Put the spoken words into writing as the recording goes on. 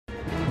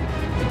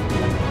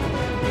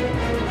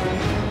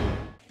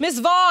Ms.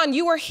 Vaughn,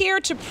 you are here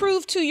to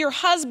prove to your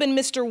husband,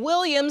 Mr.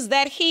 Williams,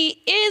 that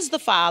he is the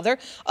father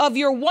of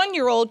your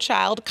 1-year-old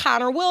child,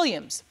 Connor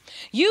Williams.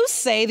 You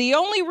say the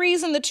only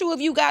reason the two of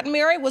you got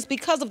married was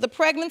because of the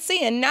pregnancy,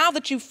 and now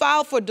that you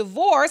filed for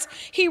divorce,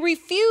 he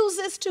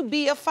refuses to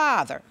be a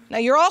father. Now,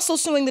 you're also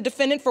suing the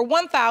defendant for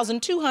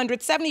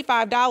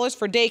 $1,275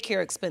 for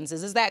daycare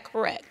expenses. Is that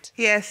correct?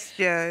 Yes,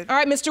 Judge. All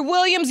right, Mr.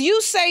 Williams, you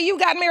say you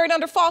got married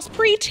under false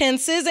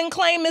pretenses and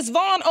claim Ms.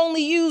 Vaughn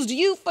only used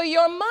you for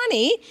your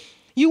money.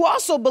 You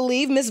also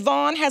believe Ms.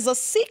 Vaughn has a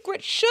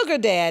secret sugar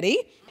daddy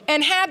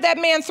and had that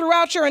man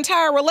throughout your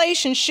entire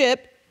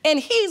relationship, and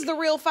he's the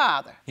real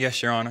father.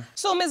 Yes, Your Honor.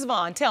 So, Ms.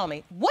 Vaughn, tell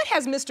me, what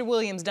has Mr.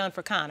 Williams done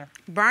for Connor?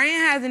 Brian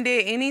hasn't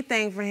did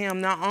anything for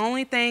him. The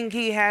only thing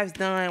he has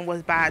done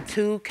was buy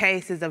 2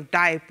 cases of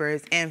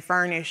diapers and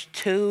furnish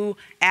 2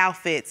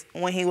 outfits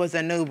when he was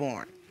a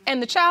newborn. And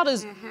the child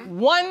is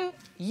 1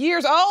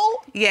 year old?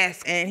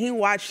 Yes, and he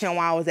watched him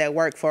while I was at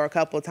work for a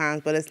couple of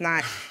times, but it's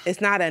not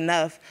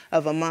enough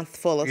of a month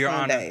full of Your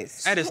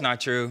Sundays. Honor, that is not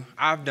true.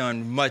 I've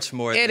done much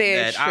more than that.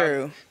 It is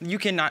true. You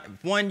cannot,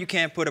 you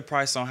can't put a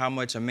price on how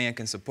much a man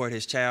can support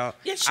his child.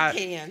 Yes, you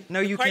can. No,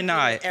 you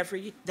cannot.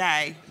 Every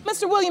day.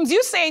 Mr. Williams,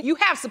 you say you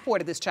have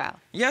supported this child.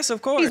 Yes,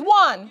 of course. He's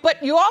 1,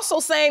 but you're also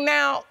saying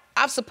now,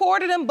 I've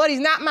supported him, but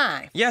he's not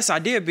mine. Yes, I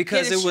did,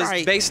 because it was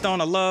right. based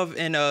on a love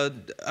and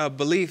a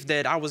belief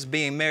that I was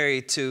being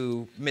married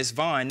to Miss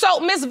Vaughn. So,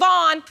 Miss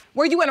Vaughn,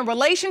 were you in a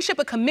relationship,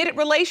 a committed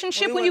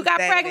relationship when you got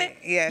pregnant?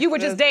 Yes. You were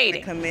just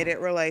dating? A committed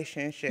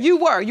relationship. You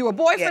were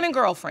boyfriend and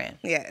girlfriend?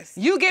 Yes.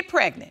 You get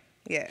pregnant?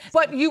 Yes.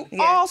 But you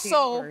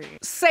also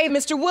say,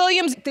 Mr.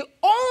 Williams, the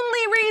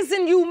only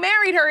reason you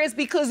married her is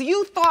because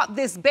you thought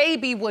this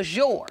baby was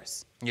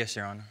yours. Yes,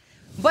 Your Honor.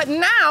 But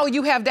now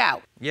you have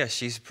doubt. Yes,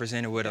 she's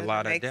presented with a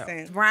lot of doubt.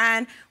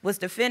 Brian was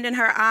defending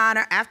her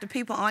honor after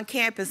people on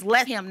campus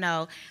let him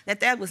know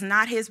that that was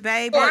not his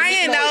baby.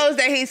 Brian knows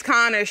that he's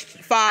Connor's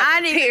father.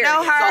 I didn't even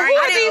know her. So who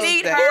are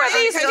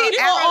these until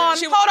people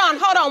after on?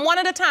 Hold on, one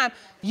at a time.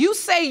 You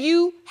say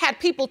you had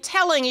people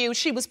telling you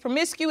she was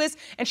promiscuous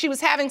and she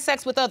was having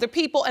sex with other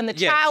people and the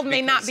child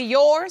may not be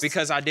yours?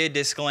 Because I did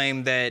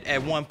disclaim that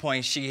at one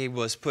point she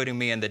was putting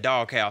me in the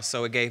doghouse,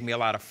 so it gave me a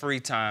lot of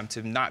free time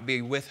to not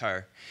be with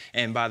her.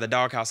 And by the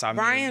doghouse, I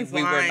mean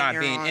we were not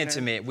being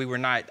intimate. We were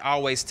not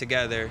always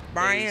together.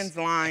 Brian's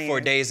lying. For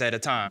days at a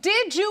time.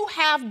 Did you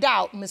have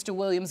doubt, Mr.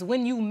 Williams,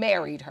 when you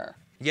married her?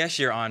 Yes,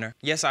 Your Honor.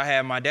 Yes, I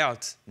had my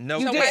doubts. No,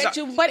 You did.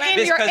 But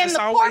in the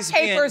court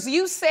papers,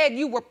 you said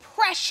you were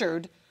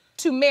pressured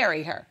to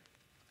marry her.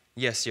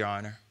 Yes, Your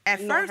Honor. At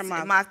first,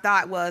 my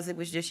thought was it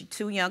was just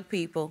 2 young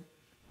people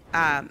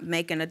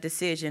making a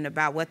decision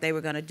about what they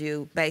were going to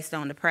do based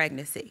on the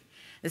pregnancy.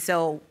 And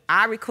so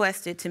I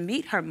requested to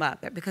meet her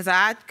mother because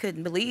I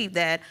couldn't believe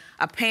that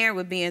a parent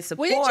would be in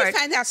support of this. When did you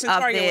find out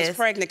Centauria was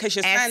pregnant? Because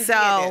your son and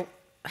so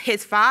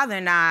his father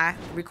and I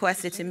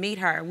requested to meet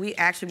her. We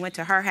actually went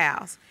to her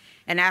house.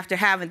 And after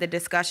having the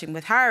discussion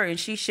with her and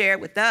she shared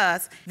with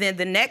us, then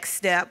the next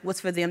step was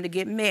for them to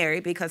get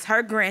married because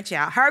her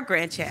grandchild,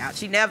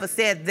 she never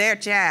said their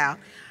child,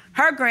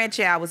 her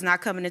grandchild was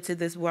not coming into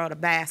this world a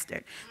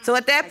bastard. So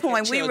at that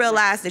point, we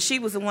realized that she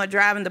was the one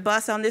driving the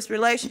bus on this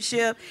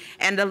relationship.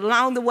 And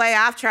along the way,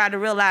 I've tried to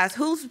realize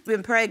who's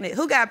been pregnant,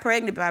 who got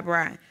pregnant by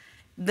Brian?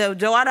 The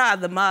daughter or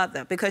the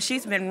mother? Because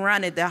she's been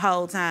running the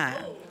whole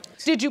time.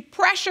 Did you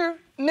pressure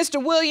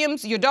Mr.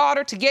 Williams, your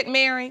daughter, to get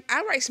married?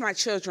 I raised my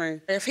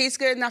children. If he's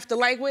good enough to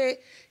lay with,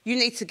 you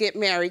need to get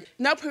married.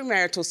 No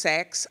premarital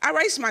sex. I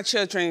raised my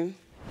children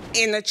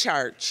in the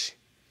church.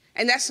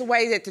 And that's the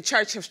way that the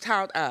church has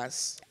taught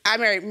us. I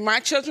married my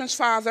children's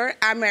father.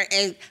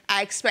 And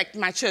I expect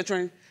my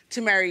children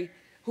to marry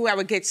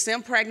whoever gets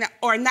them pregnant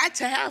or not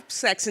to have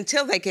sex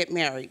until they get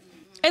married.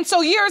 And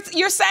so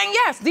you're saying,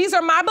 yes, these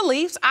are my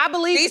beliefs. I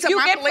believe if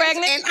you get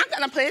pregnant. And I'm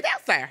going to put it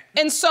out there.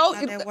 And so,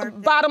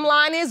 bottom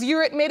line is,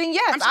 you're admitting,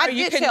 yes, I'm sorry,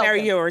 you couldn't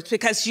marry yours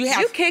because you have...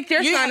 You kicked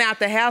your son out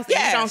the house and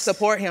you don't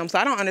support him, so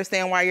I don't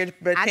understand why you're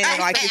pretending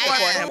like you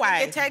support him.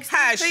 It takes 2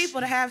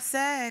 people to have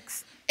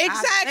sex.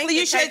 Exactly.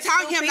 You should have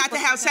told him not to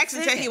have sex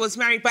until he was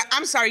married, but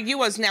I'm sorry, you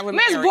was never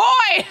married.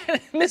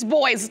 Miss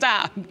Boyd,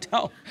 stop.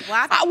 Don't.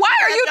 Why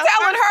are you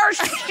telling her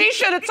she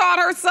should have taught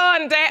her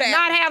son to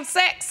not have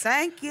sex?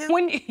 Thank you.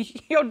 When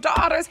your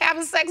daughter's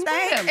having sex with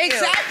him.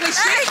 Exactly.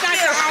 She's not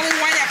the only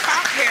one that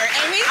fought here,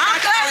 and he's not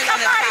the only one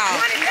that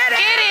fought.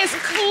 It is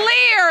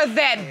clear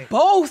that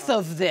both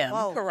of them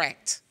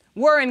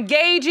were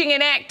engaging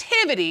in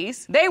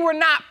activities they were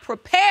not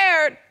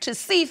prepared to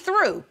see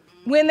through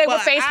when they were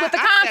faced with the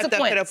consequence. I stepped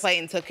up to the plate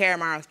and took care of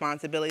my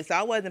responsibility, so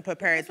I wasn't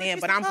prepared then,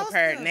 but I'm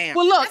prepared now.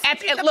 Well, look, you're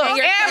supposed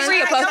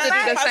to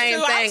do the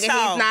same thing, and he's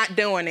not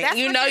doing it.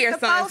 You know your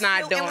son's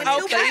not doing it. So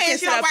you can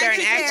sit up there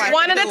and act like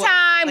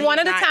one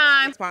at a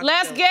time.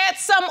 Let's get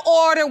some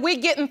order.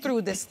 We're getting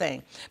through this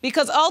thing.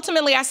 Because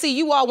ultimately, I see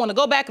you all want to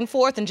go back and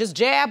forth and just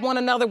jab one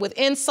another with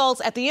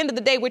insults. At the end of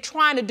the day, we're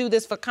trying to do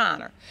this for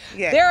Connor.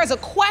 Yes. There is a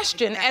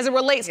question as it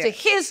relates to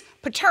his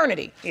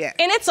paternity. Yes.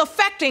 And it's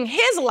affecting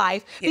his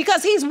life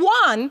because he's 1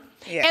 one,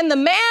 and the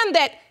man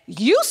that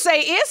you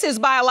say is his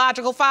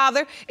biological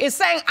father is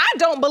saying, I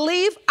don't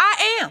believe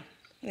I am.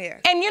 Yeah.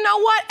 And you know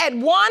what? At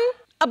one,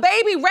 a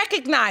baby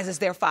recognizes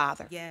their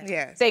father. Yes.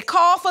 Yes. They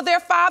call for their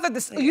father.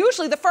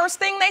 Usually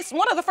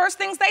one of the first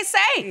things they say.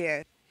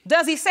 Yes.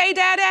 Does he say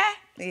Dada?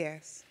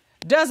 Yes.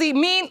 Does he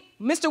mean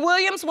Mr.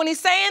 Williams when he's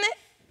saying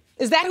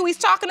it? Is that who he's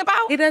talking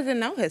about? He doesn't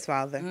know his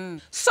father.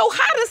 So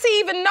how does he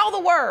even know the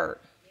word?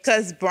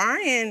 Because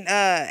Brian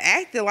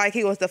acted like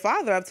he was the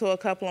father up to a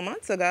couple of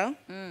months ago.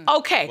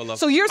 Okay, Well,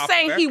 so you're Papa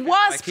saying Bear he can,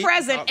 was like, he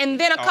present can talk- and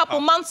then a couple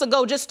months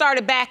ago just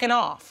started backing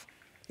off.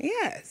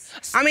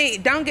 Yes. I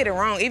mean, don't get it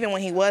wrong. Even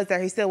when he was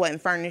there, he still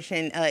wasn't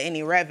furnishing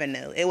any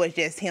revenue. It was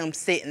just him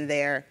sitting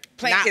there.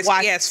 Playing his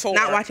PS4.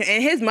 Not watching.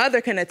 And his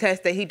mother can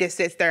attest that he just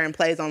sits there and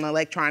plays on the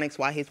electronics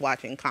while he's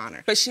watching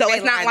Connor. But she so may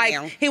it's not lie like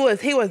now.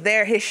 he was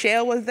there, his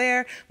shell was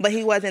there, but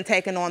he wasn't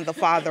taking on the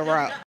father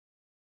role.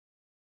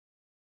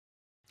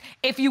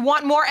 If you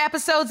want more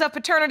episodes of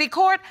Paternity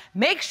Court,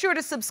 make sure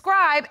to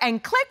subscribe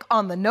and click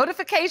on the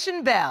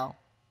notification bell.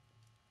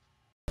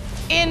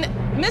 In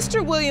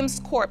Mr. Williams'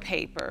 court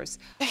papers,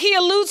 he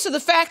alludes to the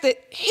fact that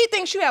he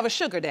thinks you have a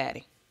sugar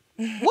daddy.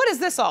 What is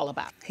this all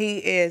about? He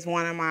is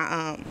one of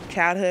my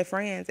childhood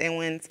friends, and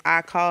when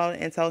I called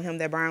and told him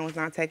that Brian was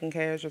not taking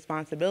care of his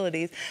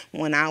responsibilities,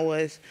 when I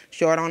was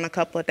short on a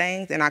couple of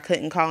things and I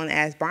couldn't call and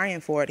ask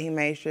Brian for it, he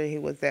made sure he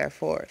was there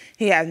for it.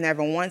 He has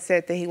never once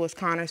said that he was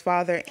Connor's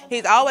father.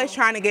 He's always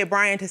trying to get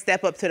Brian to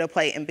step up to the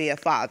plate and be a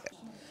father.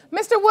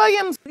 Mr.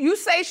 Williams, you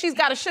say she's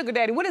got a sugar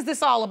daddy. What is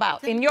this all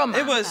about in your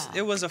mind?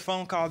 It was a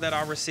phone call that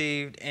I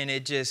received, and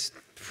it just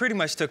pretty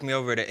much took me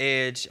over the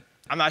edge.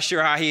 I'm not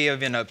sure how he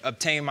even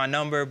obtained my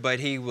number, but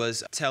he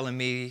was telling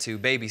me to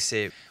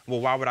babysit. Well,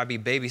 why would I be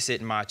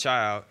babysitting my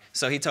child?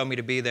 So he told me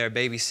to be there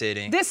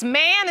babysitting. This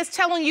man is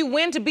telling you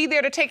when to be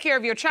there to take care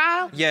of your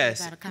child?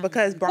 Yes.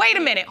 Because Brian, Wait a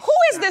minute, who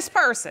is this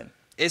person?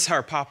 It's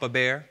her Papa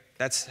Bear.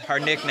 That's her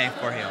nickname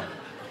for him.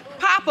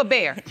 Papa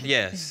Bear.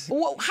 Yes.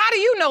 How do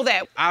you know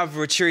that? I've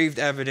retrieved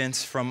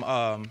evidence from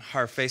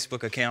her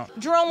Facebook account.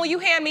 Jerome, will you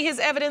hand me his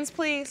evidence,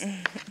 please?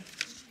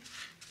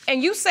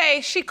 And you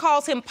say she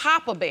calls him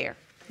Papa Bear.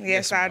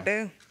 Yes, I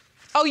do.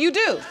 Oh, you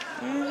do?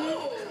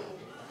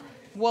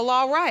 Well,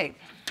 all right.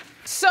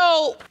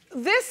 So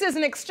this is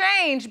an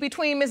exchange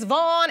between Ms.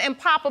 Vaughn and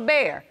Papa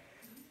Bear.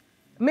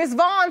 Ms.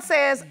 Vaughn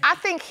says, I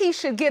think he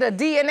should get a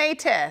DNA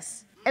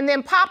test. And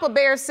then Papa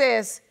Bear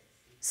says,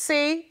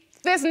 see?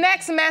 This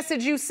next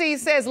message you see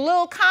says,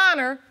 Lil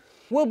Connor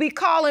will be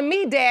calling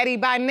me daddy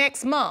by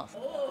next month.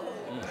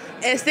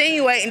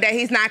 Insinuating that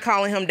he's not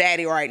calling him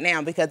daddy right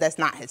now because that's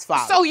not his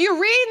father. So you're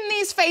reading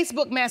these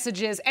Facebook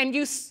messages and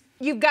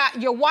you've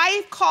got your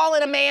wife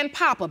calling a man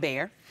Papa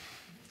Bear.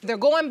 They're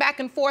going back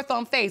and forth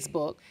on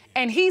Facebook.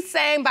 And he's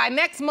saying by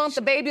next month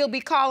the baby will be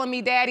calling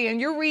me daddy,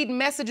 and you're reading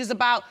messages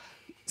about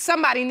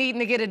somebody needing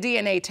to get a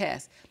DNA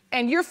test.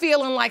 And you're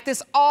feeling like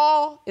this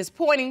all is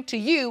pointing to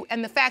you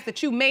and the fact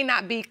that you may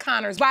not be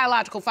Connor's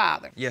biological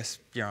father. Yes,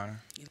 Your Honor.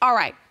 All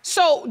right.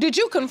 So did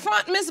you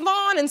confront Ms.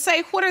 Vaughn and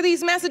say, what are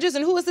these messages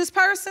and who is this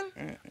person?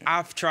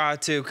 I've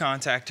tried to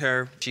contact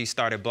her. She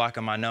started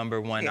blocking my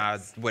number when I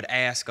would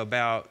ask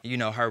about, you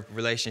know, her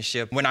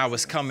relationship. When I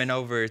was coming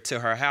over to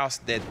her house,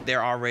 that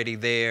they're already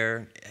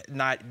there,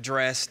 not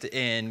dressed,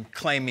 and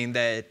claiming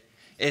that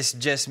it's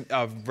just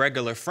a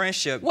regular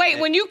friendship. Wait,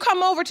 when you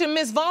come over to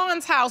Ms.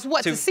 Vaughn's house,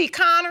 what, to see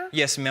Connor?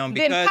 Yes, ma'am.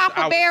 Then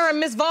Papa Bear and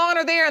Ms. Vaughn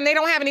are there and they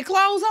don't have any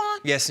clothes on?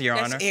 Yes, Your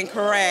Honor. That's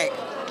incorrect.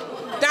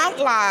 Don't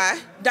lie.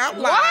 Don't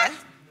lie.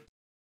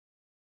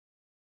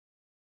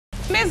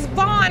 Ms.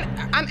 Vaughn,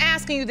 I'm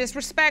asking you this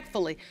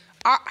respectfully.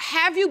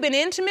 Have you been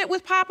intimate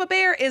with Papa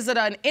Bear? Is it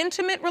an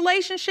intimate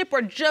relationship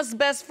or just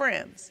best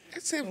friends?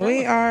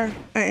 We are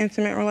an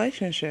intimate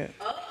relationship.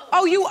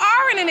 Oh, you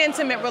are in an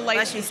intimate relationship.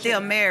 But she's still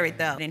married,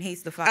 though, and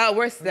he's the father. Oh,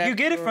 we're separated. You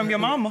get it from your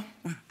mama.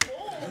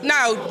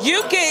 No,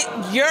 you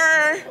get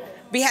your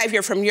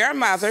behavior from your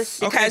mother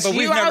because but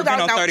we've you all never been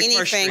don't on know 31st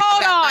anything Street. about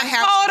my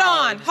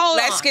household. Hold on.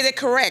 Let's get it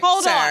correct,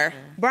 Hold sir. on.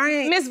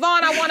 Brian, Ms.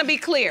 Vaughn, I want to be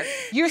clear.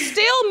 You're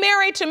still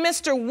married to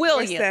Mr.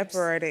 Williams. we're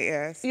separated,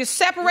 yes. You're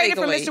separated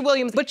Legally. from Mr.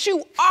 Williams, but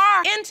you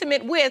are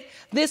intimate with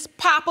this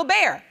Papa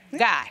Bear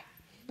guy.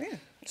 Yeah.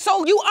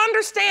 So you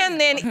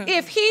understand then,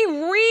 if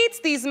he reads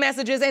these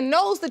messages and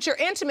knows that you're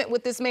intimate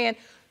with this man,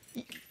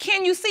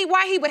 can you see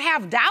why he would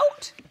have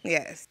doubt?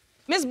 Yes.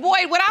 Ms.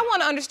 Boyd, what I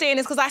want to understand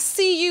is, because I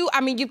see you,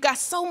 I mean, you've got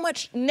so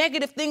much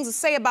negative things to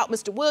say about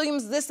Mr.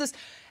 Williams,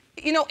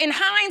 you know, in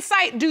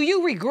hindsight, do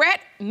you regret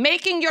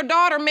making your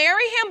daughter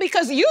marry him?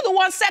 Because you the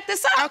one set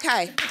this up.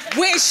 Okay.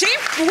 When she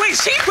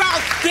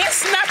brought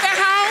this nothing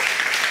home,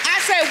 I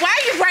said, why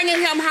are you bringing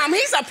him home?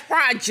 He's a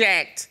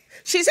project.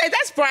 She said,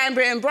 that's Brian,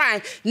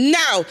 Brian.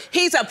 No,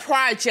 he's a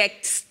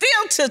project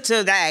still to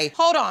today.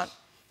 Hold on,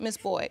 Ms.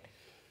 Boyd.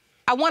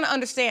 I want to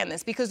understand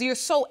this because you're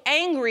so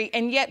angry,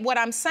 and yet what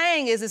I'm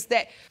saying is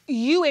that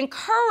you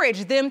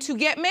encourage them to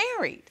get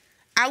married.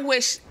 I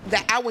wish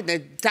that I wouldn't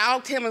have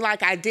dogged him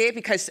like I did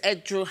because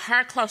it drew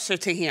her closer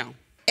to him.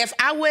 If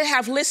I would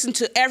have listened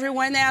to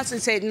everyone else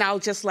and said, no,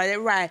 just let it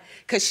ride,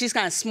 because she's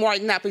going to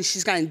smarten up and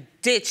she's going to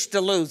ditch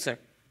the loser.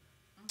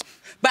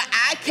 But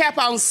I kept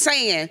on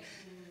saying,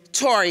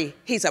 Tori,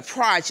 he's a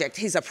project,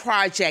 he's a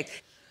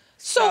project.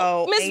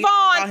 So, Ms.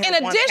 Vaughn, in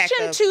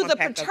addition to the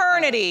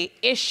paternity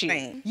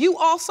issue, you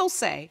also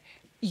say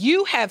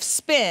you have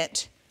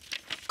spent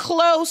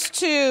close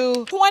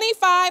to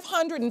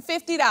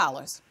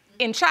 $2,550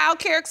 in child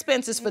care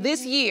expenses for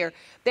this year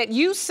that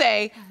you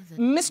say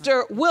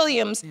Mr.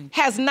 Williams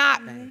has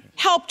not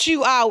helped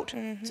you out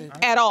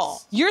at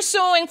all. You're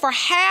suing for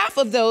half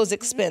of those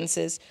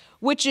expenses,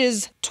 which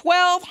is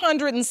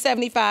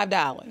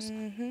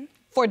 $1,275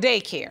 for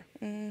daycare.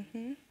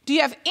 Do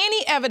you have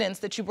any evidence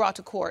that you brought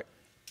to court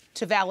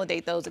to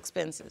validate those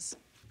expenses?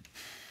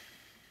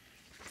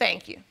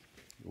 Thank you.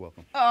 You're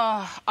welcome.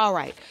 All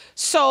right.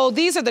 So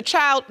these are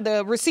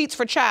the receipts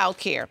for child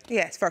care.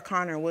 Yes, for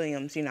Connor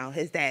Williams, you know,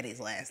 his daddy's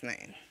last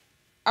name.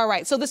 All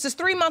right. So this is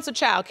 3 months of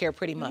child care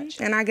pretty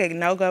much. And I get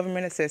no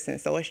government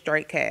assistance, so it's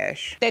straight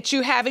cash. That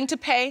you're having to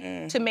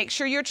pay to make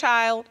sure your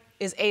child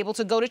is able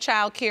to go to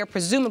child care,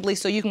 presumably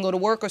so you can go to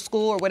work or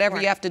school or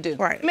whatever you have to do.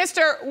 Right.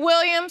 Mr.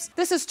 Williams,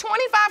 this is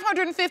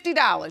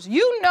 $2,550.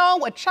 You know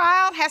a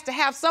child has to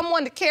have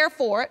someone to care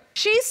for it.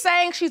 She's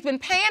saying she's been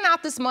paying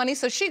out this money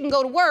so she can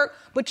go to work,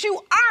 but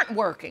you aren't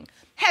working.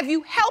 Have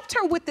you helped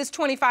her with this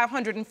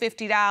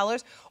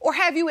 $2,550? Or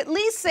have you at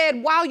least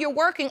said, while you're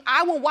working,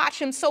 I will watch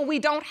him so we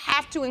don't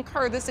have to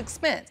incur this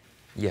expense?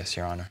 Yes,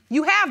 Your Honor.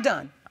 You have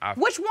done?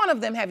 Which one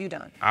of them have you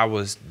done? I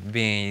was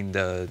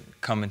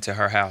coming to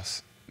her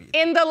house.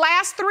 In the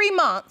last 3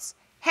 months,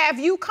 have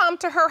you come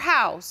to her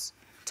house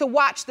to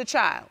watch the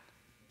child?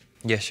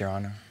 Yes, Your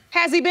Honor.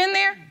 Has he been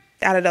there?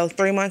 Out of those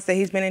 3 months that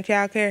he's been in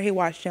child care, he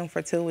watched him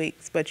for 2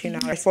 weeks. But you know,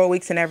 there's 4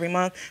 weeks in every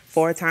month,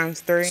 4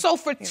 times 3. So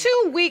for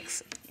 2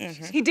 weeks,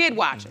 he did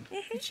watch him.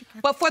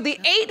 But for the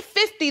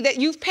 $850 that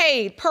you've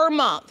paid per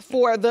month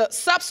for the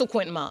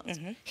subsequent months,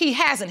 he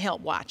hasn't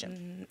helped watch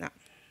him. No.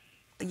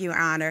 Your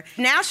Honor.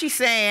 Now she's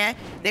saying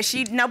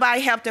that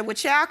nobody helped her with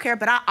child care,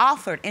 but I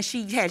offered, and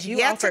she has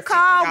yet to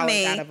call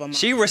me.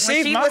 She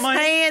received my money. She was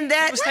paying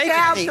that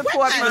child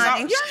support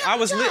money. I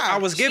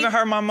was giving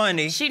her my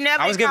money. She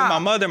never I was giving my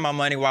called. mother my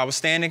money while I was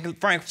staying in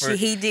Frankfurt.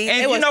 He did.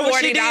 And It was you know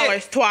what she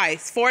 $40 did?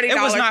 twice. $40.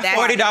 It was not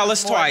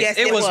 $40 twice. Yes,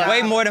 it was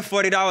way more than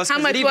 $40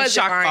 because it even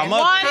shocked my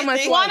mother.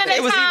 One at a time.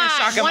 It was even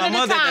shocking my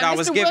mother that I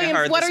was Mr. giving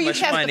her Williams,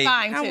 this much money.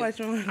 How much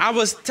money? I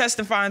was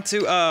testifying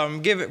to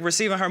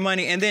receiving her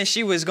money, and then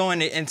she was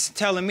going and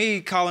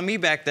calling me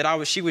back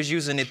that she was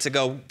using it to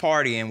go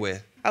partying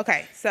with.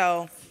 Okay,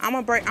 so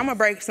I'm gonna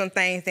break some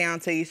things down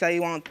to you so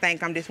you won't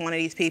think I'm just one of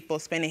these people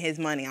spending his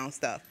money on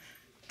stuff.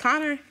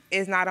 Connor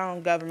is not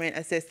on government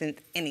assistance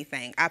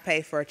anything. I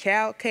pay for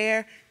child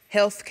care,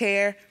 health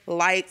care,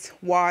 lights,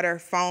 water,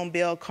 phone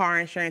bill, car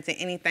insurance, and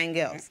anything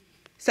else.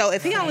 So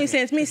if he only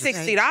sends me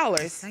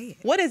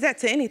 $60, what is that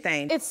to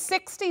anything? It's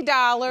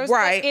 $60,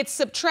 right? But it's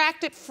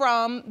subtracted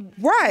from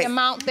the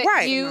amount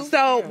that you.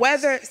 So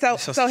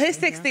so his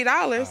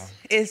 $60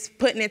 is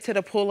putting it to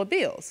the pool of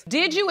bills.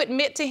 Did you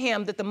admit to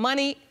him that the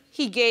money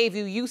he gave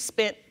you, you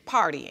spent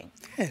partying?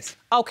 Yes.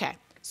 Okay,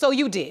 so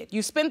you did.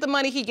 You spent the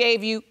money he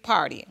gave you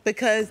partying.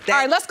 Because all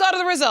right, let's go to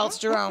the results,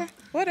 Jerome. Okay.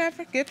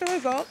 Whatever, get the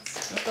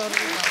results. Let's go to the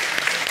results.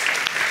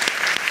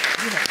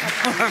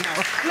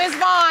 Ms.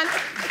 Vaughn,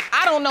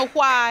 I don't know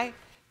why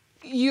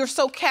you're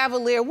so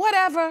cavalier.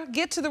 Whatever,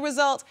 get to the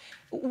results.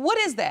 What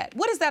is that?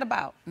 What is that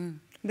about?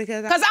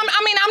 Because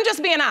I'm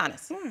just being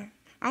honest. Right.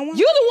 You're the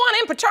one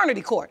in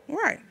paternity court.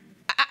 Right.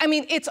 I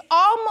mean, it's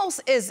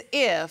almost as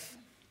if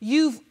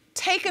you've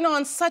taken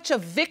on such a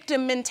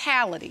victim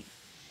mentality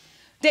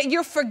that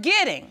you're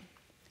forgetting,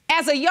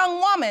 as a young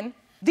woman,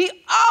 the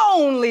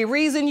only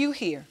reason you're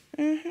here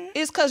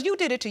is because you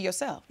did it to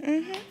yourself.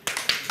 Because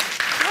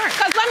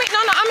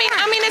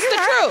I mean, it's the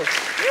truth.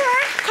 You're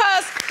right.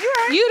 Because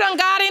you done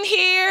got in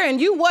here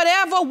and you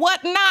whatever,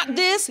 whatnot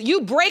this,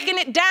 you breaking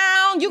it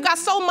down, you got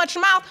so much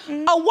mouth.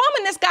 A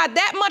woman that's got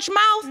that much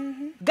mouth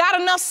got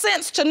enough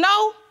sense to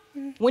know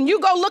when you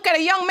go look at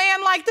a young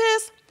man like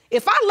this,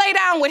 if I lay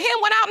down with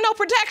him without no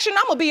protection,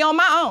 I'm gonna be on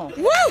my own.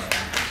 Woo!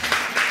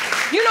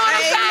 You know what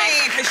I'm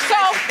saying? So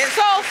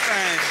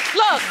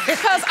look,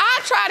 because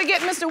I try to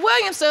get Mr.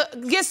 Williams to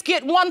just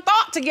get one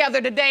thought together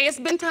today, it's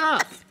been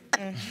tough.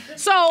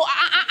 So,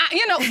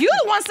 you know, you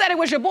the one said it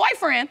was your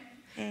boyfriend.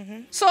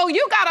 So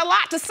you got a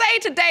lot to say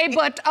today,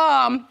 but,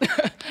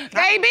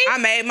 baby. I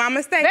made my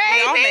mistake.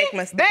 We all make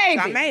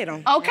mistakes. I made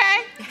them.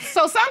 Okay?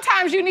 So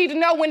sometimes you need to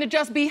know when to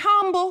just be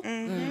humble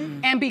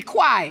and be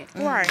quiet.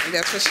 Right.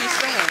 That's what she's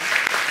saying.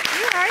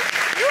 You're right.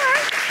 You're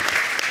right.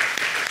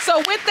 So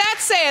with that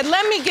said,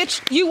 let me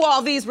get you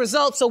all these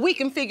results so we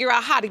can figure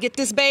out how to get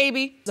this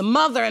baby the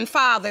mother and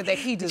father that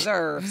he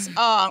deserves.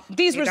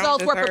 These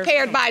results were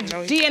prepared by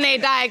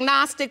DNA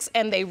Diagnostics,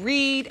 and they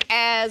read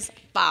as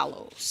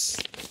follows.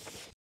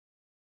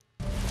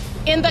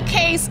 In the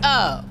case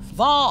of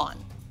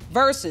Vaughn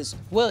versus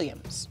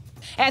Williams,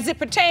 as it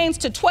pertains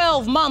to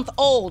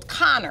 12-month-old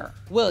Connor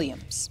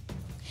Williams,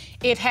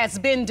 it has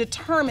been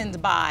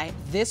determined by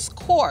this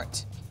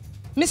court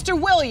Mr.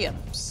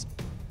 Williams,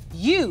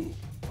 you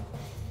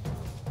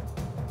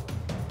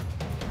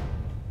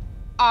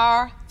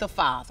are the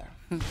father.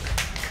 Pay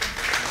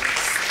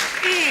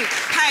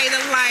the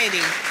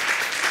lady.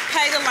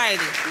 Pay the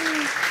lady.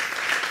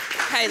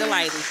 Pay the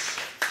lady.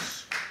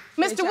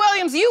 Mr.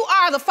 Williams, you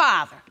are the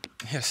father.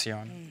 Yes, Your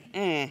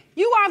Honor.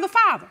 You are the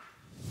father.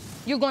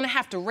 You're gonna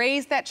have to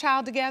raise that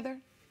child together.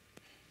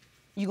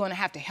 You're gonna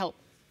have to help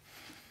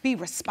be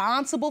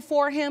responsible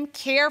for him,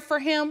 care for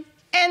him,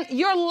 and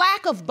your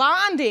lack of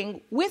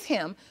bonding with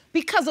him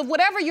because of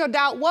whatever your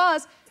doubt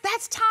was,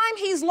 that's time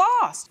he's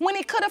lost when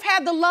he could have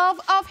had the love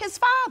of his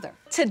father.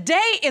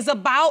 Today is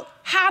about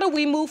how do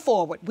we move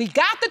forward. We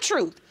got the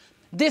truth.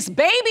 This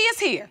baby is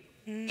here.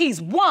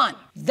 He's one.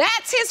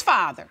 That's his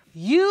father.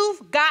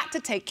 You've got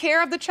to take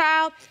care of the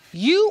child.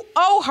 You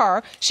owe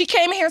her. She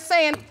came here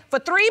saying, for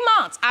 3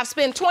 months, I've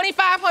spent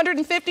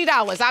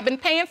 $2,550. I've been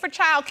paying for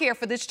childcare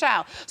for this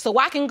child so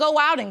I can go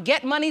out and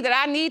get money that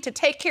I need to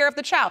take care of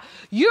the child.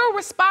 You're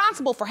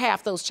responsible for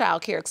half those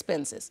childcare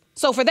expenses.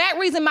 So for that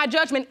reason, my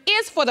judgment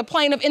is for the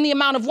plaintiff in the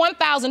amount of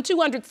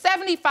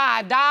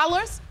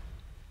 $1,275.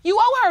 You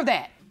owe her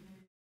that.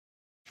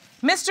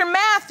 Mr.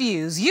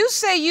 Matthews, you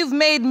say you've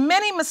made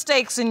many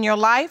mistakes in your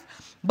life,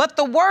 but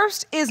the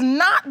worst is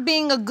not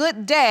being a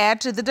good dad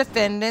to the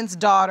defendant's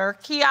daughter,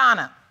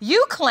 Kiana.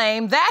 You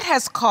claim that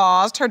has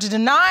caused her to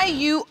deny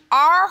you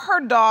are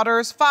her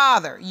daughter's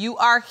father. You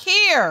are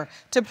here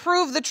to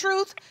prove the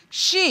truth.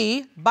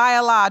 She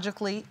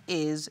biologically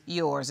is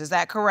yours. Is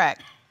that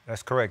correct?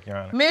 That's correct, Your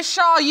Honor. Ms.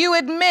 Shaw, you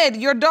admit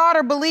your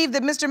daughter believed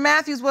that Mr.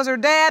 Matthews was her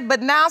dad,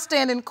 but now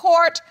stand in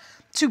court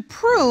to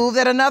prove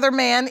that another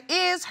man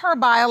is her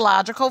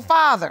biological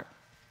father.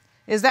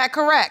 Is that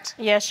correct?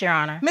 Yes, Your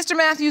Honor. Mr.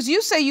 Matthews,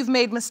 you say you've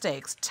made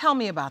mistakes. Tell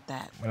me about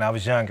that. When I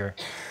was younger,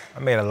 I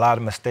made a lot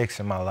of mistakes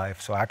in my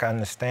life, so I can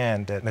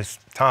understand that Ms.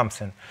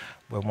 Thompson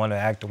would want to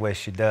act the way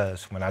she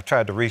does. When I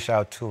tried to reach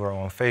out to her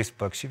on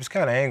Facebook, she was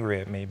kind of angry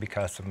at me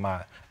because of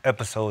my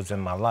episodes in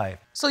my life.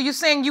 So you're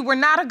saying you were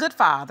not a good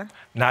father?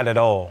 Not at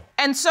all.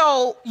 And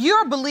so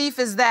your belief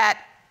is that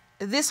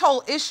this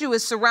whole issue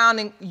is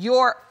surrounding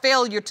your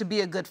failure to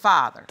be a good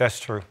father. That's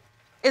true.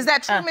 Is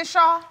that true, Ms.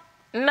 Shaw?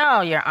 No,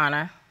 Your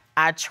Honor.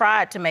 I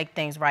tried to make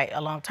things right a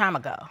long time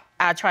ago.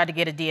 I tried to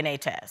get a DNA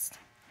test.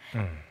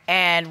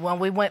 And when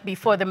we went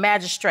before the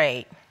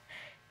magistrate,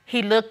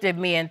 he looked at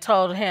me and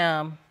told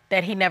him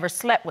that he never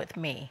slept with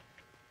me.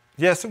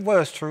 Yes, it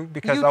was true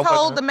because you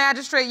told the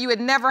magistrate you had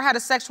never had a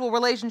sexual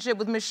relationship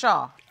with Ms.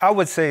 Shaw. I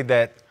would say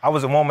that I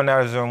was a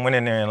womanizer and went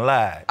in there and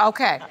lied.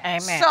 Okay.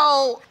 Amen.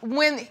 So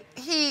when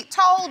he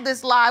told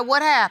this lie,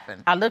 what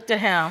happened? I looked at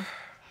him.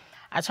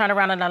 I turned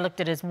around and I looked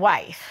at his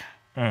wife.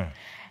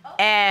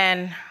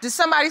 And did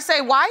somebody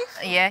say wife?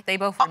 Yeah, they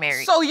both were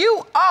married. So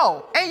you,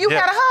 and you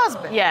had a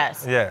husband?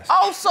 yes. Yes.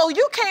 Oh, so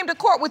you came to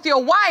court with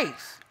your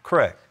wife?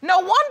 Correct. No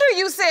wonder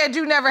you said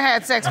you never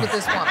had sex with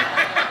this woman.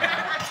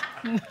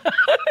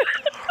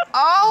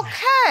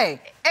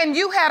 Okay, and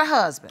you had a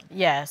husband?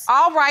 Yes.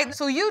 All right,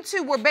 so you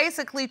two were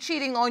basically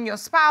cheating on your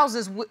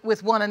spouses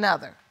with one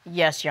another?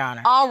 Yes, Your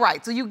Honor. All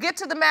right, so you get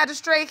to the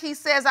magistrate, he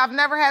says, I've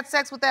never had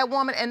sex with that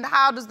woman, and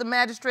how does the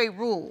magistrate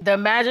rule? The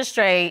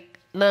magistrate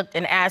looked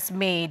and asked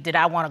me, did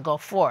I want to go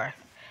forth?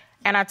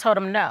 And I told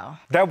him no.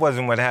 That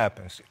wasn't what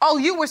happens. Oh,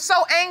 you were so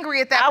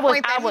angry at that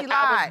point that he lied.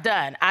 I was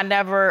done. I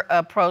never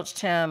approached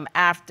him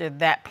after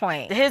that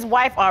point. His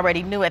wife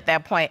already knew at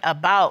that point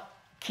about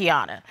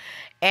Kiana.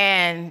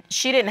 And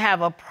she didn't have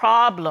a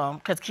problem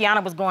because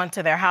Kiana was going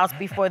to their house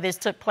before this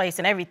took place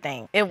and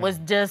everything. It was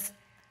just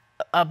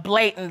a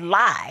blatant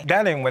lie.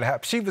 That ain't what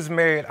happened. She was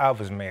married, I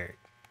was married.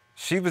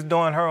 She was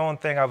doing her own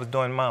thing, I was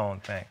doing my own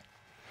thing.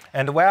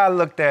 And the way I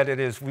looked at it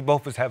is we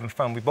both was having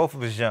fun. We both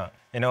was young,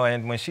 you know,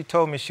 and when she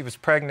told me she was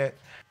pregnant,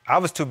 I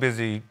was too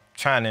busy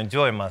trying to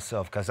enjoy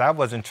myself because I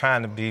wasn't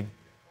trying to be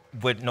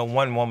with no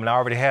one woman. I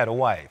already had a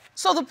wife.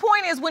 So the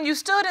point is, when you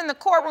stood in the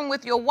courtroom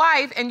with your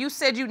wife and you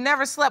said you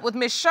never slept with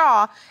Miss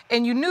Shaw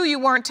and you knew you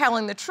weren't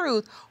telling the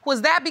truth,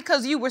 was that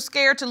because you were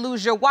scared to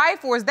lose your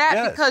wife, or is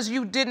that because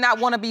you did not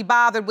want to be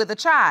bothered with a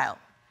child?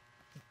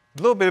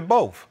 A little bit of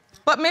both.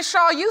 But Miss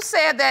Shaw, you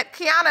said that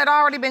Kiana had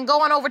already been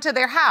going over to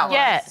their house.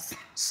 Yes.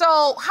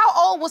 So how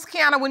old was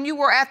Kiana when you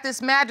were at this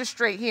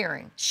magistrate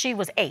hearing? She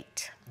was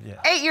 8.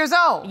 Yeah. 8 years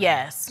old?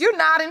 Yes. You're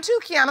nodding too,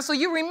 Kiana, so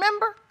you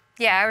remember?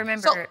 Yeah, I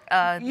remember.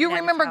 So you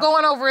remember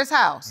going over his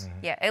house?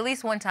 Yeah, at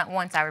least one time.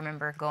 Once I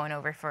remember going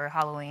over for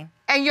Halloween.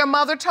 And your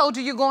mother told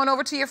you you're going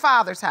over to your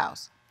father's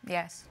house?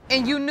 Yes.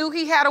 And you knew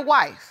he had a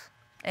wife?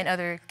 And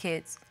other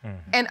kids.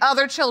 And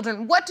other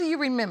children. What do you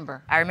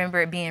remember? I remember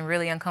it being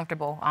really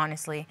uncomfortable,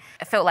 honestly.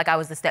 I felt like I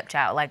was the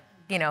stepchild. Like,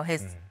 you know,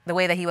 the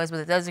way that he was with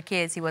his other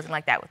kids, he wasn't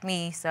like that with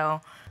me.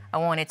 So I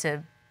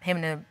wanted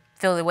him to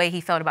feel the way he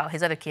felt about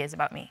his other kids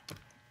about me.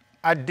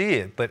 I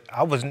did, but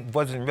I wasn't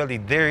really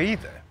there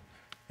either.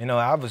 You know,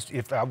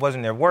 if I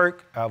wasn't at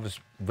work, I was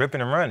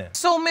ripping and running.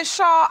 So, Ms.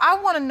 Shaw, I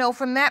want to know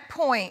from that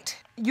point,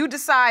 you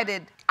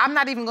decided, I'm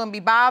not even going to be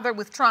bothered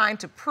with trying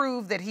to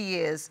prove that he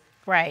is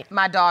Right.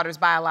 my daughter's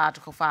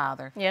biological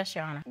father. Yes,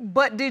 Your Honor.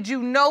 But did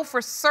you know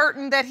for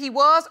certain that he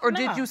was, or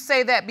did No. you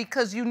say that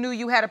because you knew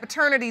you had a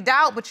paternity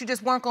doubt, but you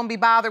just weren't going to be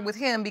bothered with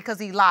him because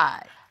he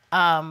lied?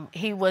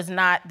 He was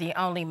not the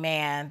only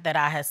man that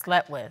I had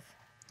slept with.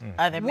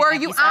 Other Were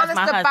men you besides my honest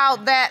husband.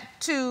 about that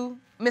to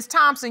Miss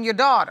Thompson, your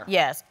daughter?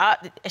 Yes,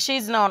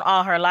 she's known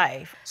all her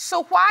life.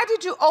 So why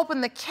did you open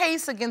the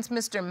case against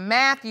Mr.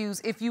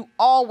 Matthews if you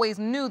always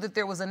knew that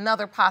there was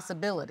another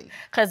possibility?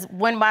 Because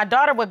when my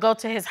daughter would go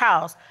to his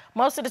house,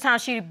 most of the time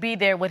she'd be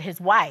there with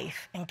his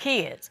wife and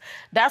kids.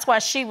 That's why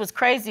she was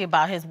crazy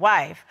about his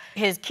wife.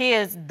 His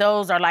kids,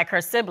 those are like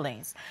her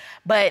siblings.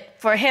 But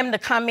for him to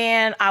come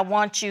in, I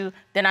want you,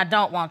 then I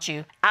don't want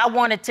you. I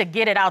wanted to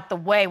get it out the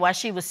way while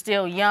she was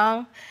still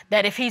young,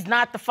 that if he's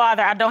not the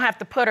father, I don't have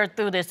to put her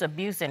through this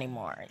abuse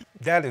anymore.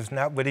 That is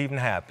not what even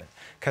happened.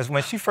 Because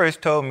when she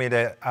first told me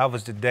that I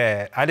was the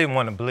dad, I didn't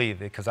want to believe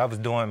it because I was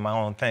doing my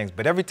own things.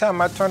 But every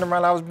time I turned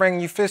around, I was bringing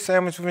you fish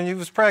sandwiches when you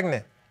was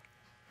pregnant.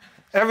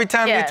 Every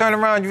time you turn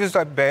around, you was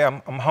like,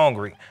 babe, I'm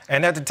hungry.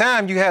 And at the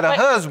time, you had a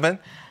husband,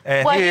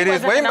 and here it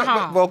is. Wait a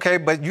minute, okay,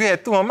 but you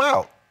had threw him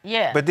out.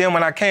 Yeah. But then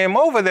when I came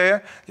over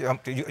there, you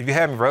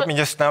had me rubbing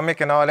your stomach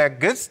and all that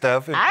good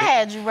stuff. I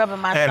had you rubbing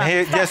my stomach.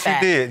 And yes, you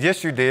did.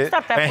 Yes, you did.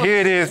 Stop that. And here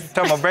it is,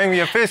 talking about bring me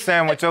a fish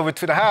sandwich over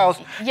to the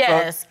house.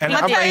 Yes. So, and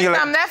Let I'm me tell you like,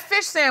 something, that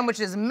fish sandwich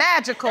is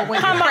magical when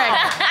you're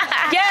pregnant.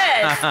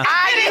 Yes.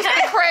 I used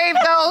to crave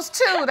those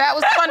too. That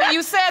was funny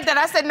you said that.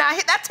 I said, now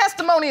that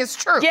testimony is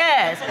true.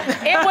 Yes.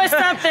 It was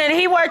something,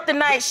 he worked the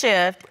night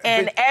shift,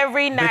 and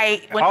every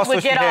night when he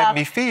would get off,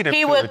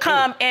 he would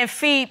come and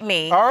feed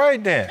me. All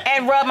right then.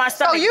 And rub my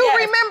stomach. So you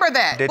remember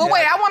that. But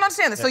wait, I want to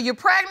understand this. So you're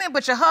pregnant,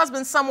 but your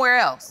husband's somewhere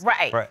else.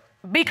 Right. Right.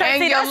 Because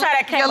and see, that's how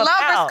that came your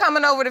about. lover's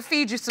coming over to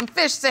feed you some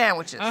fish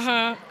sandwiches.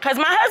 Because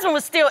my husband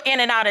was still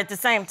in and out at the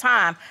same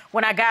time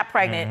when I got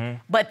pregnant.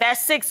 But that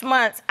 6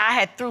 months, I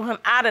had threw him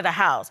out of the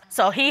house.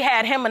 So he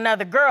had him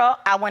another girl.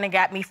 I went and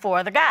got me 4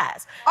 other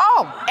guys.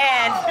 Oh.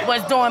 And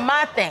was doing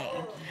my thing.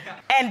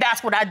 And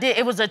that's what I did.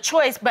 It was a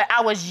choice, but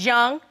I was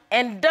young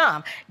and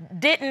dumb.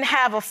 Didn't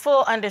have a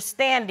full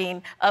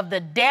understanding of the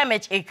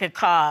damage it could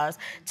cause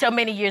till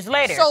many years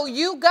later. So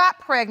you got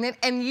pregnant,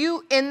 and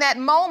you, in that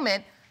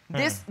moment,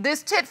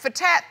 this tit for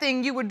tat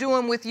thing you were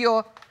doing with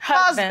your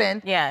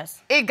husband,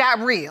 yes, it got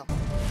real.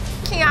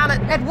 Kiana,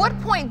 at what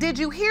point did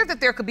you hear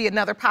that there could be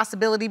another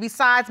possibility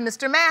besides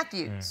Mr.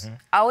 Matthews?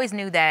 I always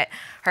knew that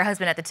her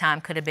husband at the time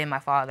could have been my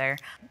father.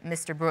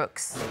 Mr.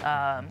 Brooks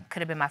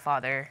could have been my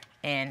father,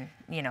 and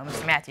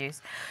Mr.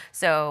 Matthews.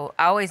 So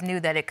I always knew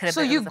that it could have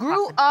been. So you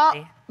grew up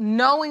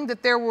knowing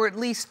that there were at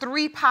least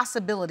 3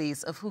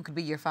 possibilities of who could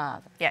be your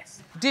father?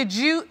 Yes. Did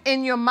you,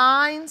 in your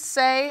mind,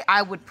 say,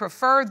 I would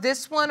prefer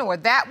this one or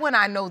that one,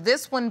 I know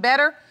this one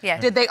better? Yes.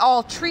 Did they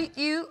all treat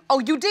you? Oh,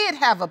 you did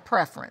have a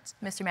preference.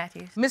 Mr.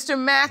 Matthews. Mr.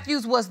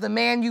 Matthews was the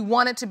man you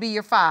wanted to be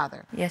your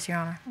father. Yes, Your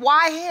Honor.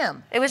 Why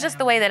him? It was just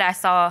the way that I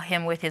saw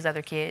him with his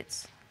other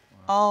kids.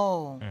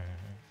 Oh.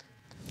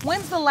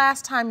 When's the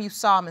last time you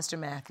saw Mr.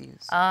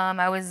 Matthews?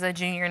 I was a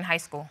junior in high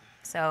school,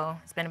 so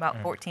it's been about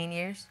 14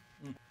 years.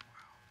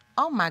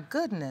 Oh my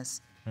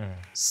goodness.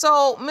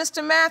 So,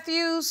 Mr.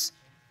 Matthews,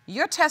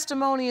 your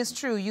testimony is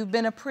true. You've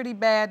been a pretty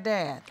bad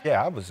dad.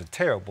 Yeah, I was a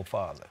terrible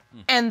father.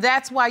 And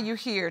that's why you're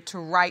here, to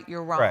right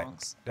your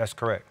wrongs. Right, that's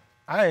correct.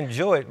 I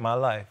enjoyed my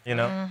life,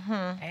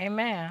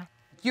 Amen.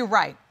 You're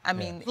right. I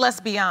mean, let's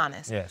be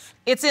honest. Yes.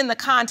 It's in the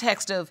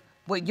context of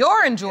what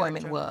your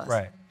enjoyment was.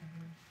 Right.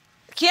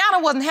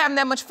 Kiana wasn't having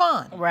that much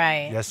fun.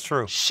 Right. That's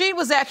true. She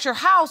was at your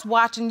house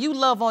watching you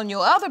love on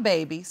your other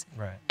babies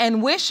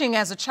and wishing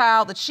as a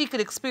child that she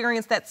could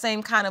experience that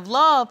same kind of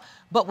love,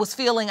 but was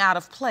feeling out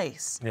of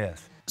place.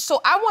 Yes.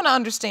 So I want to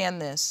understand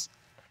this.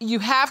 You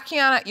have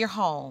Kiana at your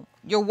home.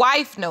 Your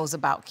wife knows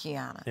about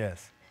Kiana.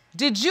 Yes.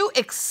 Did you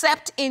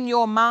accept in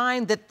your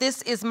mind that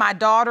this is my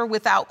daughter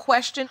without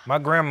question? My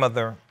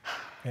grandmother,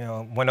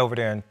 went over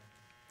there and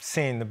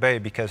seen the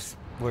baby because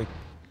where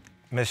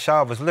Miss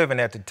Shaw was living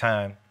at the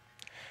time,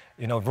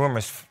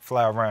 rumors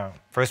fly around.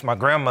 First, my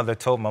grandmother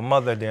told my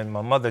mother, then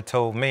my mother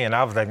told me, and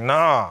I was like,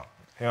 nah,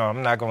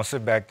 I'm not gonna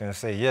sit back there and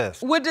say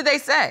yes. What did they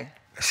say?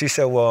 She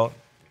said, well,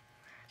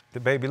 the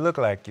baby look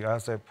like you. I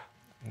said,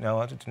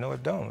 no,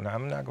 it don't.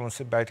 I'm not gonna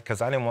sit back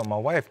because I didn't want my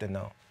wife to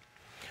know.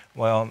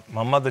 Well,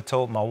 my mother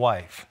told my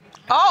wife.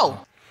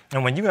 Oh.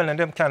 And when you're in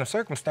them kind of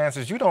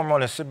circumstances, you don't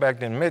want to sit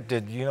back and admit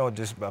that,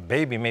 this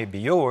baby may be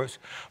yours.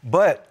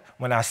 But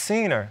when I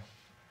seen her,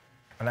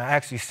 when I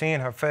actually seen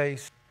her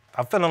face,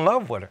 I fell in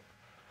love with her.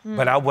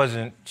 But I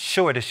wasn't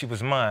sure that she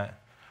was mine.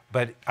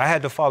 But I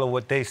had to follow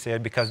what they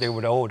said because they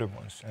were the older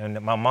ones. And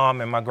my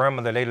mom and my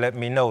grandmother, they let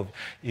me know,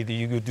 either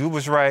you do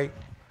what's right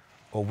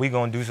or we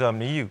gonna do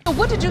something to you. So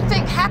what did you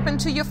think happened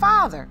to your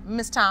father,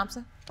 Miss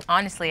Thompson?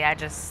 Honestly, I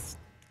just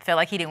felt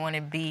like he didn't want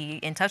to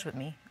be in touch with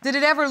me. Did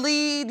it ever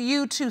lead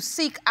you to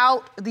seek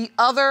out the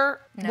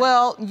other? No.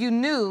 Well, you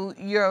knew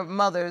your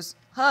mother's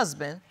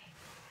husband.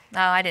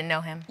 No, I didn't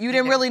know him. You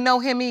didn't really know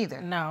him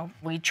either? No.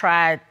 We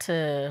tried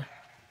to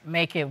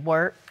make it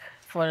work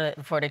for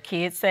the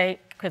kids'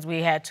 sake because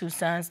we had 2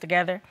 sons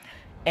together.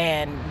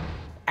 And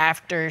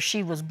after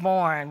she was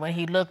born, when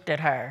he looked at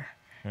her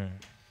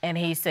and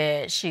he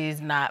said,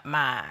 "She's not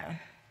mine."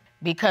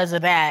 Because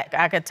of that,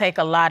 I could take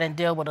a lot and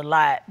deal with a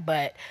lot,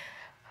 but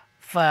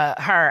for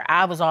her,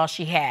 I was all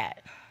she had.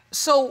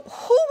 So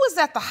who was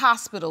at the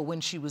hospital when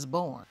she was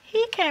born?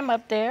 He came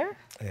up there.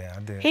 Yeah,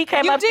 I did. He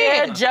came up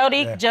there.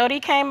 Jody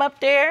came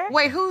up there.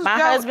 Wait, who's my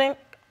husband?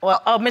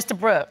 Well, Mr.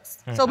 Brooks.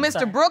 So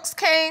Mr. Brooks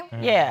came?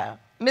 Yeah.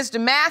 Mr.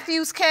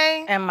 Matthews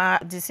came? And my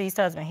deceased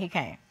husband, he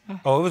came.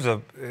 Oh,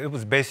 it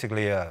was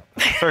basically a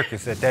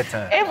circus at that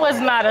time. It was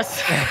not a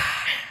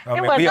were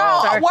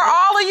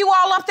all of you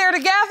all up there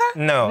together?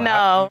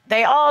 No.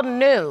 They all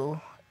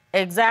knew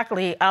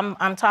exactly.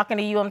 I'm talking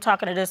to you, I'm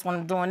talking to this one,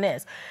 I'm doing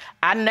this.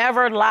 I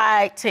never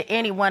lied to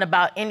anyone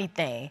about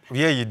anything.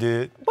 Yeah, you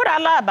did. What I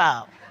lie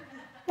about?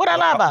 What I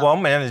lie about? Well,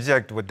 I'm gonna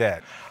interject with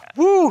that.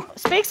 Woo!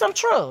 Speak some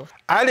truth.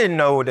 I didn't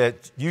know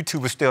that you two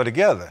were still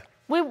together.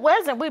 We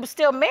wasn't. We were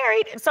still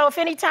married. So if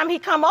anytime he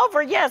come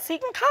over, yes, he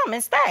can come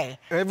and stay.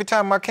 Every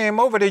time I came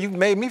over there, you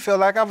made me feel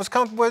like I was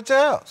comfortable at your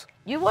house.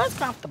 You was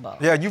comfortable.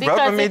 Yeah, you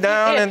rubbing me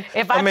down,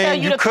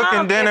 and you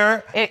cooking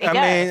dinner.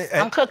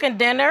 I'm cooking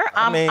dinner.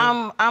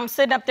 I'm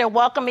sitting up there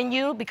welcoming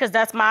you because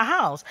that's my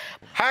house.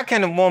 How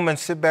can a woman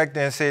sit back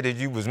there and say that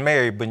you was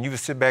married, but you would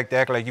sit back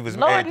there act like you was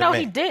married to me? Lord, no,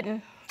 he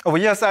didn't. Oh,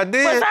 well, yes, I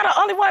did. Was I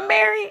the only one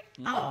married?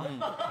 Oh.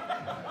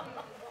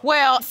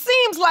 Well, it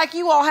seems like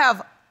you all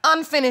have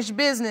unfinished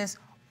business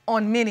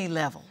on many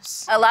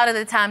levels. A lot of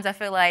the times I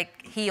feel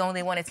like he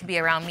only wanted to be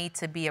around me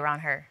to be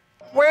around her.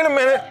 Wait a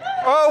minute.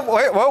 Oh,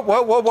 wait,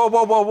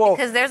 whoa.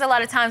 Because there's a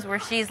lot of times where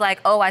she's like,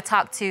 oh, I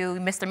talked to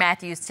Mr.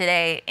 Matthews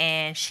today,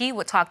 and she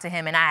would talk to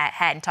him, and I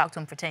hadn't talked to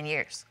him for 10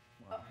 years.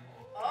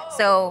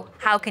 So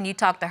how can you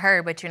talk to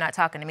her, but you're not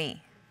talking to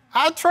me?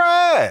 I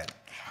tried.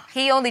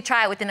 He only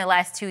tried within the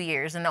last 2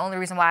 years, and the only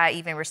reason why I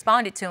even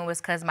responded to him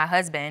was because my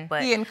husband.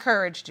 But he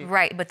encouraged you.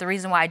 Right, but the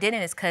reason why I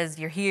didn't is because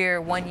you're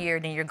here 1 year,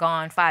 then you're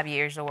gone 5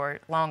 years or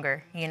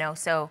longer, you know?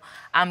 So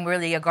I'm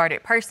really a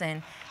guarded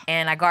person,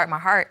 and I guard my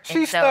heart.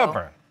 She's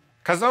stubborn,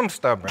 because I'm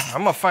stubborn.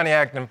 I'm a funny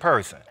acting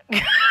person.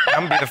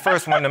 I'm gonna be the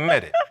first one to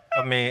admit it.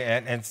 I mean,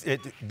 and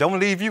it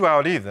don't leave you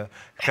out either,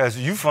 because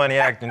you funny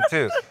acting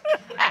too.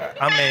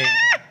 I mean,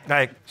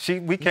 like,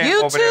 we came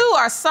you over there. You two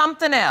are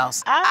something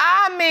else.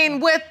 I mean,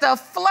 with the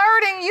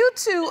flirting you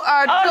two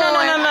are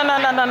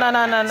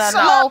doing. No.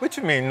 So, what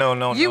you mean, no.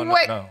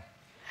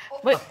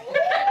 But,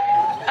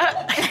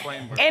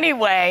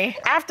 anyway,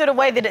 after the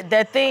way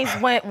that things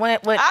went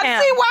with him. I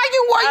see why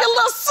you wore your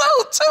little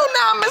suit too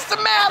now, Mr.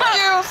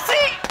 Matthews.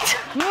 See?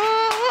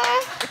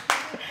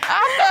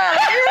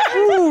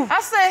 I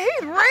said,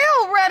 he's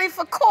real ready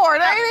for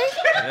court, ain't he?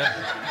 Yeah.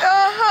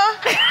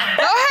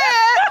 Go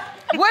ahead.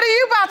 What are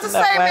you about to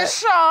say, Miss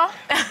Shaw?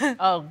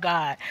 Oh,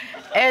 God.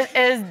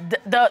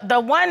 The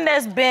one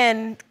that's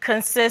been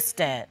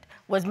consistent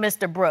was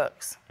Mr.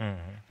 Brooks. Mm-hmm.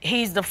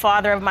 He's the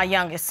father of my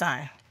youngest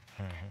son.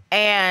 Mm-hmm.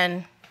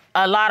 And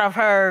a lot of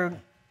her,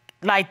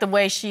 like the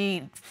way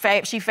she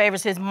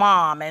favors his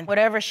mom, and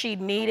whatever she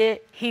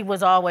needed, he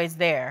was always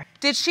there.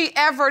 Did she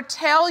ever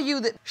tell you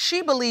that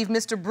she believed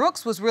Mr.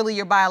 Brooks was really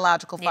your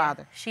biological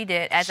father? Yeah, she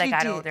did, as I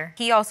got older.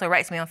 He also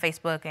writes me on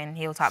Facebook, and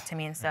he'll talk to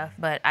me and stuff,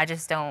 but I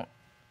just don't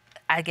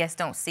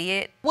see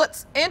it.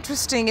 What's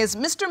interesting is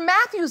Mr.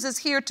 Matthews is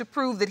here to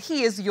prove that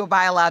he is your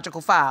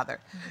biological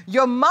father.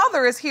 Your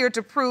mother is here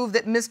to prove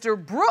that Mr.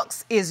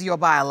 Brooks is your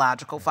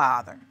biological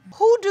father.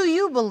 Who do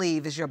you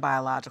believe is your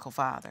biological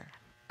father?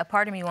 A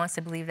part of me wants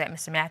to believe that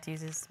Mr.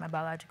 Matthews is my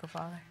biological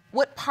father.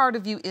 What part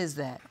of you is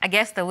that? I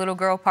guess the little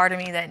girl part of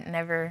me that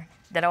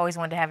always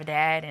wanted to have a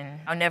dad,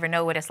 and I'll never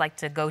know what it's like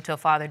to go to a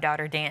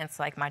father-daughter dance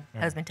like my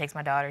husband takes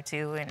my daughter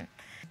to, and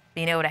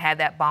being able to have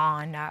that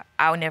bond,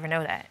 I would never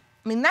know that.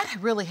 I mean, that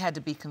really had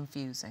to be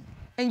confusing.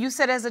 And you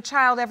said as a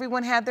child,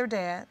 everyone had their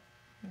dad.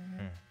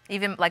 Mm-hmm.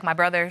 Even like my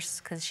brothers,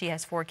 because she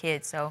has 4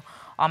 kids, so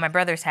all my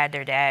brothers had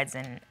their dads,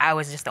 and I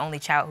was just the only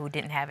child who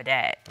didn't have a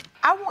dad.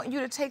 I want you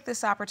to take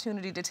this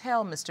opportunity to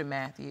tell Mr.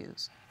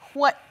 Matthews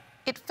what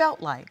it felt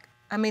like.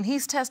 I mean,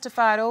 he's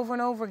testified over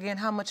and over again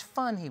how much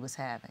fun he was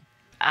having.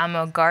 I'm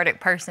a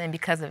guarded person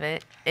because of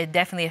it. It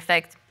definitely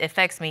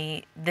affects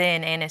me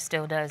then, and it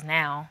still does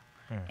now.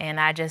 And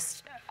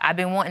I've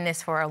been wanting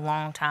this for a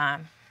long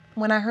time.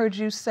 When I heard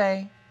you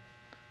say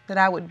that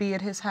I would be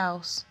at his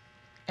house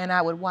and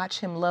I would watch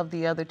him love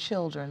the other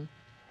children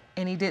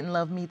and he didn't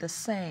love me the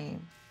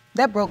same,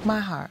 that broke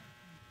my heart.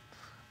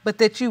 But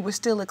that you were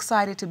still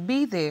excited to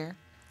be there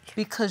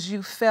because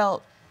you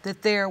felt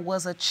that there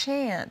was a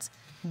chance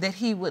that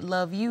he would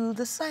love you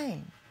the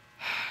same.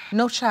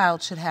 No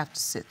child should have to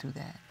sit through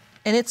that.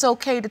 And it's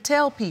okay to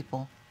tell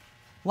people,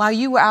 while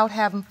you were out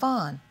having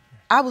fun,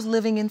 I was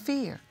living in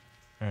fear.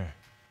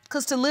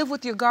 Because to live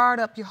with your guard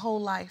up your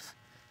whole life,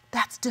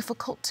 that's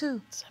difficult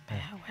too. It's a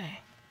bad way.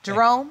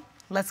 Jerome,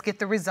 let's get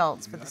the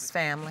results for this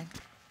family.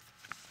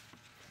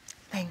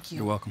 Thank you.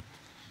 You're welcome.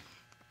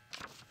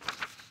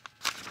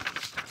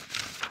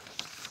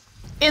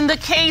 In the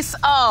case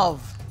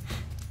of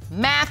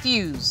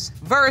Matthews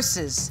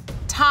versus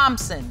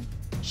Thompson,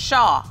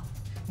 Shaw,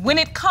 when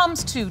it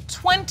comes to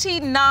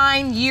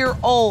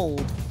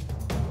 29-year-old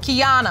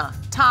Kiana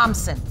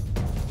Thompson.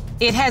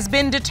 It has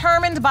been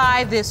determined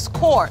by this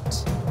court,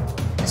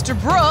 Mr.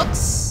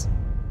 Brooks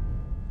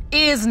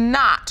is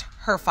not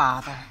her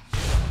father.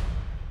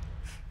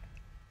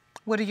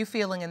 What are you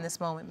feeling in this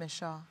moment, Ms.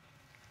 Shaw?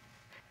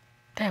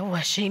 That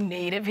what she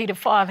needed. If he the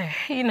father,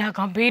 he not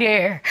gonna be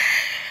there.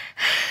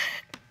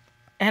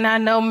 And I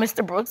know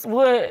Mr. Brooks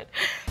would.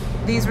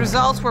 These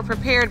results were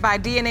prepared by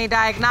DNA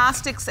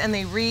Diagnostics and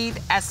they read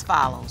as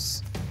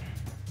follows.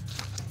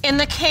 In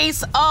the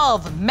case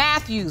of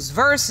Matthews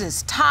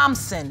versus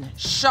Thompson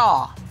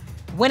Shaw,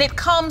 when it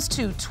comes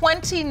to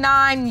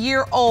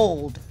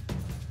 29-year-old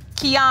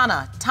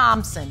Kiana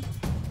Thompson,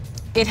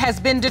 it has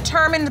been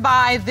determined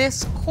by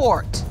this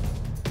court,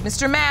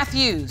 Mr.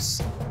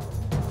 Matthews,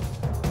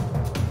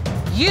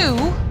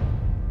 you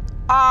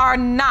are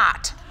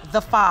not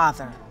the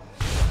father.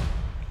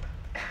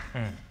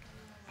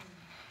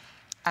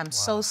 I'm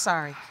so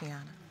sorry,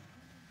 Kiana.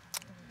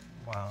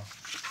 Wow.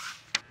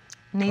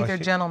 Neither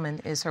gentleman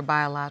is her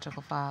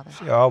biological father.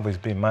 She'll always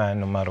be mine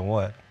no matter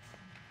what.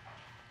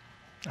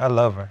 I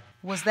love her.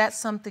 Was that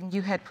something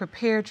you had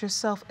prepared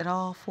yourself at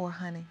all for,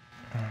 honey?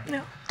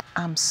 No.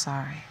 I'm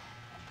sorry.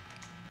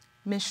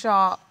 Ms.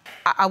 Shaw,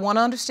 I want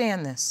to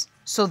understand this.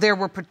 So there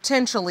were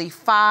potentially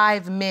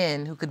 5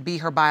 men who could be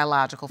her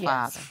biological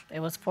father? Yes,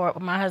 it was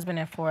my husband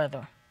and 4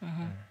 other.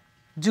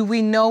 Do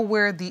we know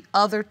where the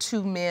other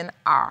 2 men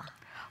are?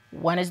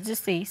 One is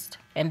deceased,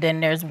 and then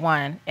there's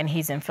one, and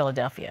he's in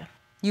Philadelphia.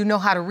 You know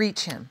how to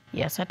reach him?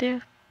 Yes, I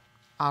do.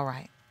 All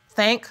right.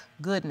 Thank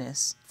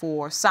goodness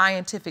for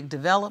scientific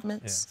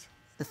developments, Yes.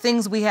 the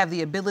things we have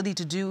the ability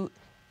to do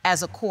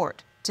as a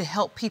court to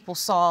help people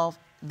solve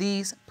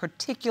these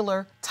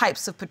particular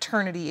types of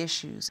paternity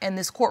issues. And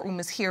this courtroom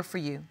is here for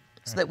you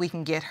so that we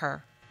can get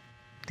her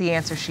the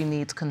answer she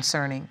needs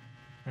concerning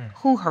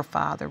who her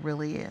father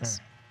really is.